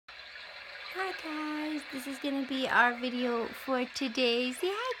Hi guys, this is gonna be our video for today. Say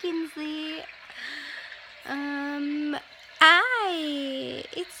hi, Kinsley.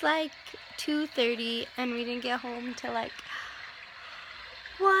 It's like 2:30 and we didn't get home till like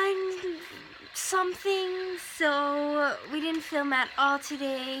 1 something, so we didn't film at all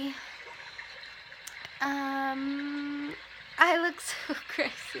today. I look so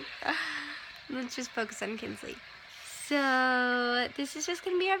crazy. Let's just focus on Kinsley. So this is just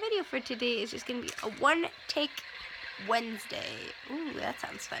gonna be our video for today. It's just gonna be a one take Wednesday. Ooh, that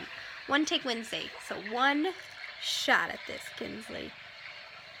sounds fun. One take Wednesday. So one shot at this, Kinsley.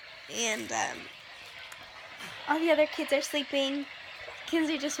 And all the other kids are sleeping.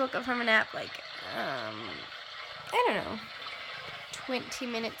 Kinsley just woke up from a nap like I don't know, 20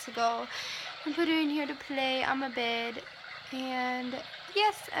 minutes ago. I put her in here to play on my bed. And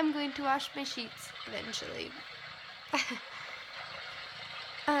yes, I'm going to wash my sheets eventually.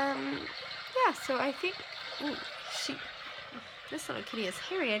 Yeah, so I think, ooh, this little kitty is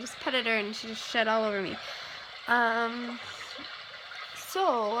hairy. I just petted her and she just shed all over me.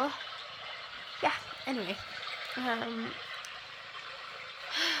 So, yeah, anyway,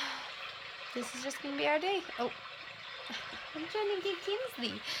 this is just gonna be our day. Oh, I'm trying to get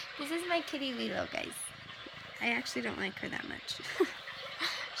Kinsley. This is my kitty Lilo, guys. I actually don't like her that much.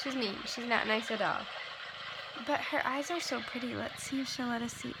 She's mean. She's not nice at all. But her eyes are so pretty. Let's see if she'll let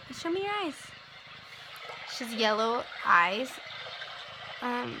us see. Show me your eyes. She's yellow eyes.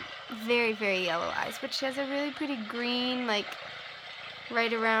 Very, very yellow eyes. But she has a really pretty green, like,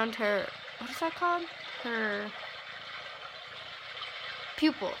 right around her, what is that called? Her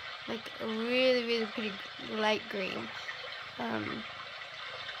pupil. Like, a really, really pretty light green. Can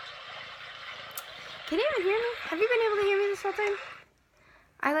you even hear me? Have you been able to hear me this whole time?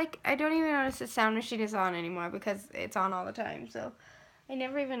 I don't even notice the sound machine is on anymore because it's on all the time, so I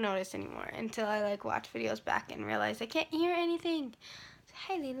never even noticed anymore until I like watch videos back and realize I can't hear anything. So,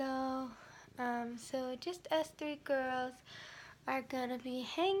 hi Lilo. So just us three girls are gonna be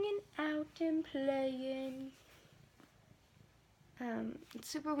hanging out and playing. It's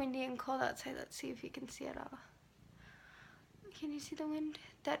super windy and cold outside. Let's see if you can see it all. Can you see the wind?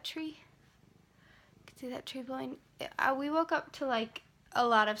 That tree? You can see that tree blowing. We woke up to like a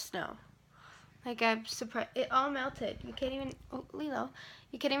lot of snow. Like, I'm surprised. It all melted. You can't even, oh, Lilo,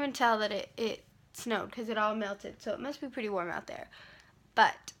 you can't even tell that it snowed because it all melted. So it must be pretty warm out there.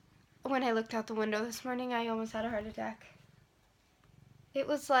 But when I looked out the window this morning, I almost had a heart attack. It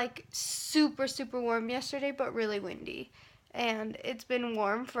was like super, super warm yesterday, but really windy. And it's been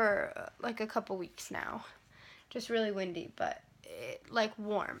warm for like a couple weeks now. Just really windy, but like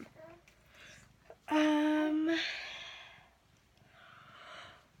warm.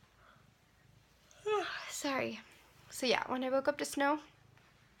 Sorry. So yeah, when I woke up to snow,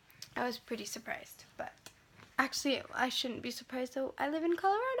 I was pretty surprised. But actually, I shouldn't be surprised though. I live in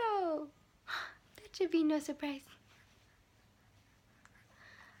Colorado. That should be no surprise.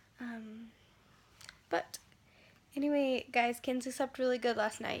 But anyway, guys, Kinsley slept really good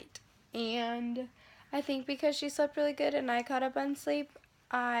last night. And I think because she slept really good and I caught up on sleep,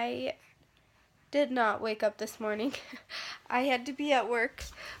 I did not wake up this morning. I had to be at work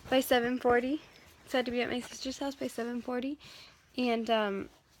by 7:40. So I had to be at my sister's house by 7:40. And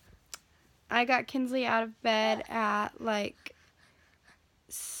I got Kinsley out of bed at like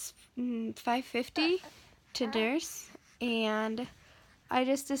 5:50 to nurse, and I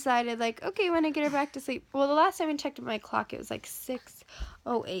just decided, like, okay, when I get her back to sleep. Well, the last time I checked my clock, it was like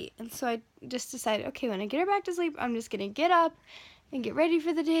 6:08, and so I just decided, okay, when I get her back to sleep, I'm just gonna get up and get ready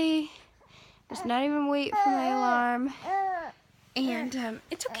for the day. Just not even wait for my alarm. And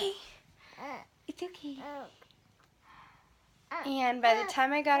it's okay. It's okay. And by the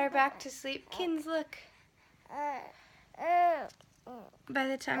time I got her back to sleep, Kins, look. By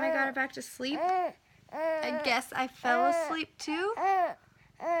the time I got her back to sleep, I guess I fell asleep too.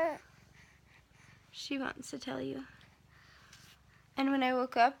 She wants to tell you. And when I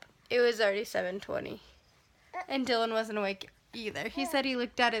woke up, it was already 7:20. And Dylan wasn't awake either. He said he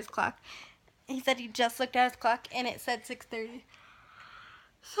looked at his clock. He said he just looked at his clock and it said 6:30.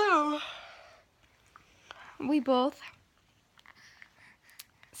 So, we both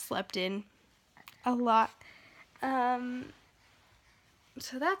slept in a lot.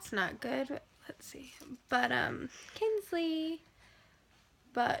 So that's not good. Let's see. But, Kinsley.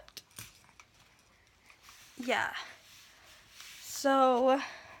 But, yeah. So,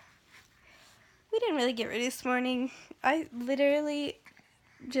 we didn't really get ready this morning. I literally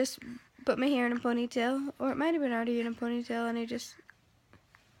just put my hair in a ponytail. Or it might have been already in a ponytail. And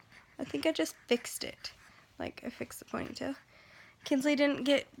I think I just fixed it. Like, I fixed the ponytail. Kinsley didn't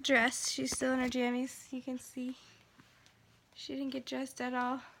get dressed. She's still in her jammies. You can see she didn't get dressed at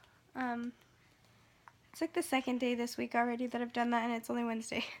all. It's like the second day this week already that I've done that, and it's only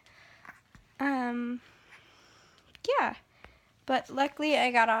Wednesday. Yeah. But luckily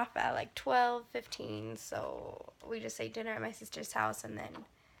I got off at like 12:15, so we just ate dinner at my sister's house and then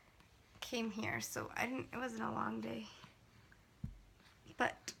came here. So it wasn't a long day.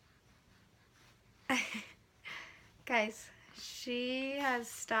 But guys, she has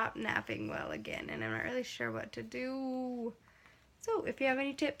stopped napping well again, and I'm not really sure what to do. So if you have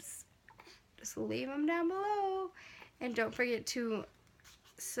any tips, just leave them down below. And don't forget to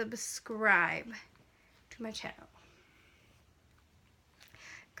subscribe to my channel.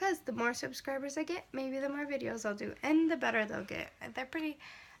 Because the more subscribers I get, maybe the more videos I'll do, and the better they'll get. They're pretty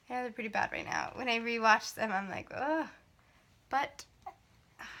bad right now. When I rewatch them, I'm like, ugh. But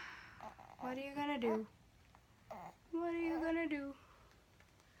what are you gonna do? What are you gonna do?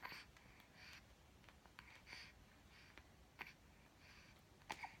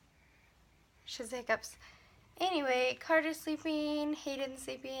 She's hiccups. Anyway, Carter's sleeping, Hayden's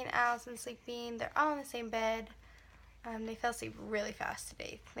sleeping, Allison's sleeping. They're all in the same bed. They fell asleep really fast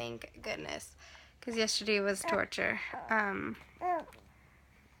today, thank goodness, because yesterday was torture.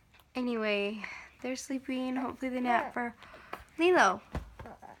 Anyway, they're sleeping. Hopefully they nap for Lilo.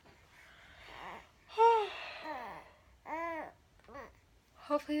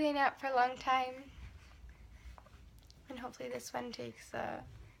 Hopefully they nap for a long time, and hopefully this one takes a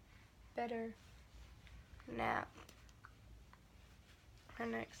better nap. Her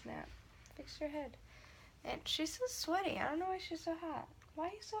next nap. Fix your head. And she's so sweaty. I don't know why she's so hot. Why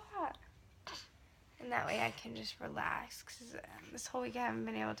are you so hot? And that way I can just relax. Because this whole week I haven't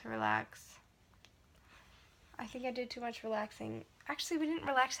been able to relax. I think I did too much relaxing. Actually, we didn't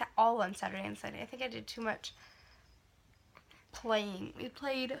relax at all on Saturday and Sunday. I think I did too much playing. We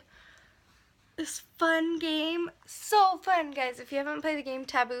played this fun game. So fun, guys. If you haven't played the game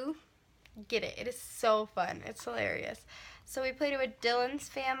Taboo, get it. It is so fun. It's hilarious. So we played it with Dylan's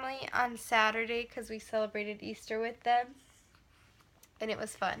family on Saturday because we celebrated Easter with them. And it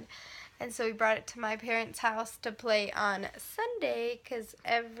was fun. And so we brought it to my parents' house to play on Sunday because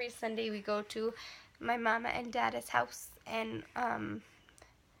every Sunday we go to my mama and dad's house and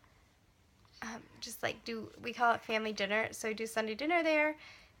just like we call it family dinner. So we do Sunday dinner there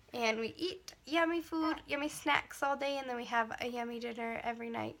and we eat yummy food, yummy snacks all day, and then we have a yummy dinner every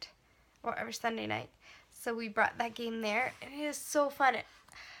night or every Sunday night. So we brought that game there, and it is so fun.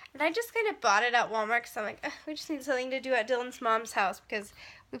 And I just kind of bought it at Walmart because I'm like, we just need something to do at Dylan's mom's house because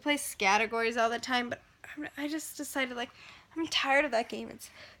we play categories all the time. But I just decided, like, I'm tired of that game.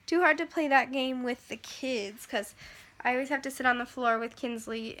 It's too hard to play that game with the kids because I always have to sit on the floor with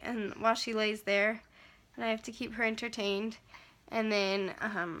Kinsley and while she lays there, and I have to keep her entertained. And then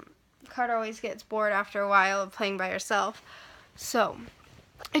Carter always gets bored after a while of playing by herself. So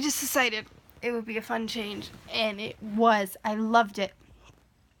I just decided it would be a fun change, and it was. I loved it.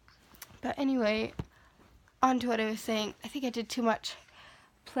 But anyway, on to what I was saying. I think I did too much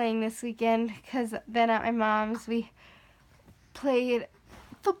playing this weekend because then at my mom's we played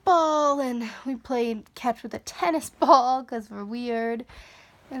football and we played catch with a tennis ball because we're weird.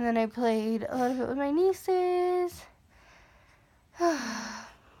 And then I played a little bit with my nieces.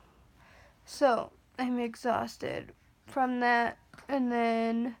 So I'm exhausted from that. And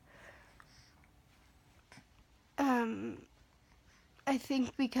then I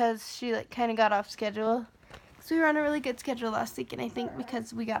think because she like kind of got off schedule. So we were on a really good schedule last week, and I think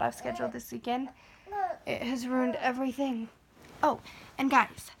because we got off schedule this weekend, it has ruined everything. Oh, and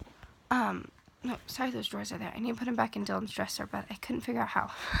guys, no, sorry those drawers are there. I need to put them back in Dylan's dresser, but I couldn't figure out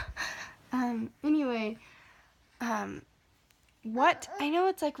how. Anyway, what, I know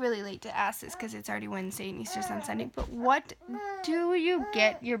it's like really late to ask this because it's already Wednesday and Easter's on Sunday, but what do you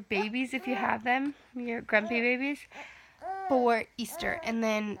get your babies if you have them, your grumpy babies, for Easter? And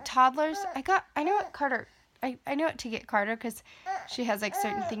then toddlers, I know what Carter, I know what to get Carter because she has like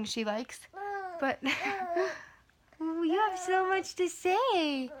certain things she likes, but you have so much to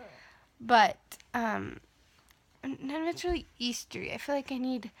say. But none of it's really Eastery. I feel like I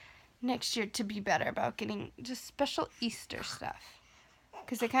need next year to be better about getting just special Easter stuff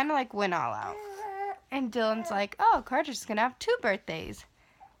because they kind of like went all out. And Dylan's like, oh, Carter's gonna have 2 birthdays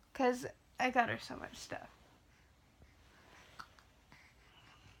because I got her so much stuff.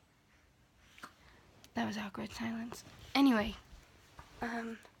 That was awkward silence. Anyway,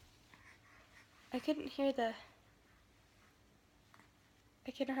 I couldn't hear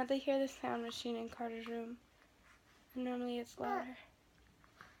I can hardly hear the sound machine in Carter's room. And normally it's louder.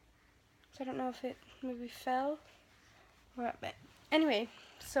 So I don't know if it maybe fell or what, but Anyway,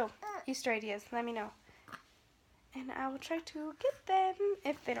 so Easter ideas, let me know. And I will try to get them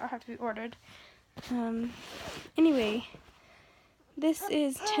if they don't have to be ordered. Anyway, this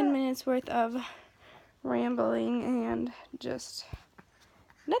is 10 minutes worth of rambling and just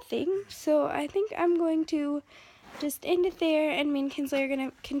nothing. So I think I'm going to just end it there, and me and Kinsley are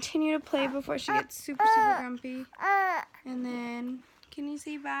going to continue to play before she gets super, super grumpy. And then, can you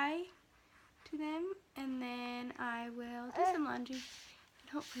say bye to them? And then I will do some laundry and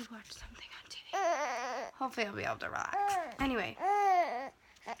hopefully watch something on TV. Hopefully I'll be able to relax. Anyway,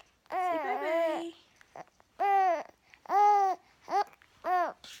 say bye-bye.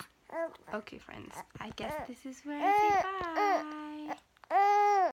 Okay, friends, I guess this is where I say bye.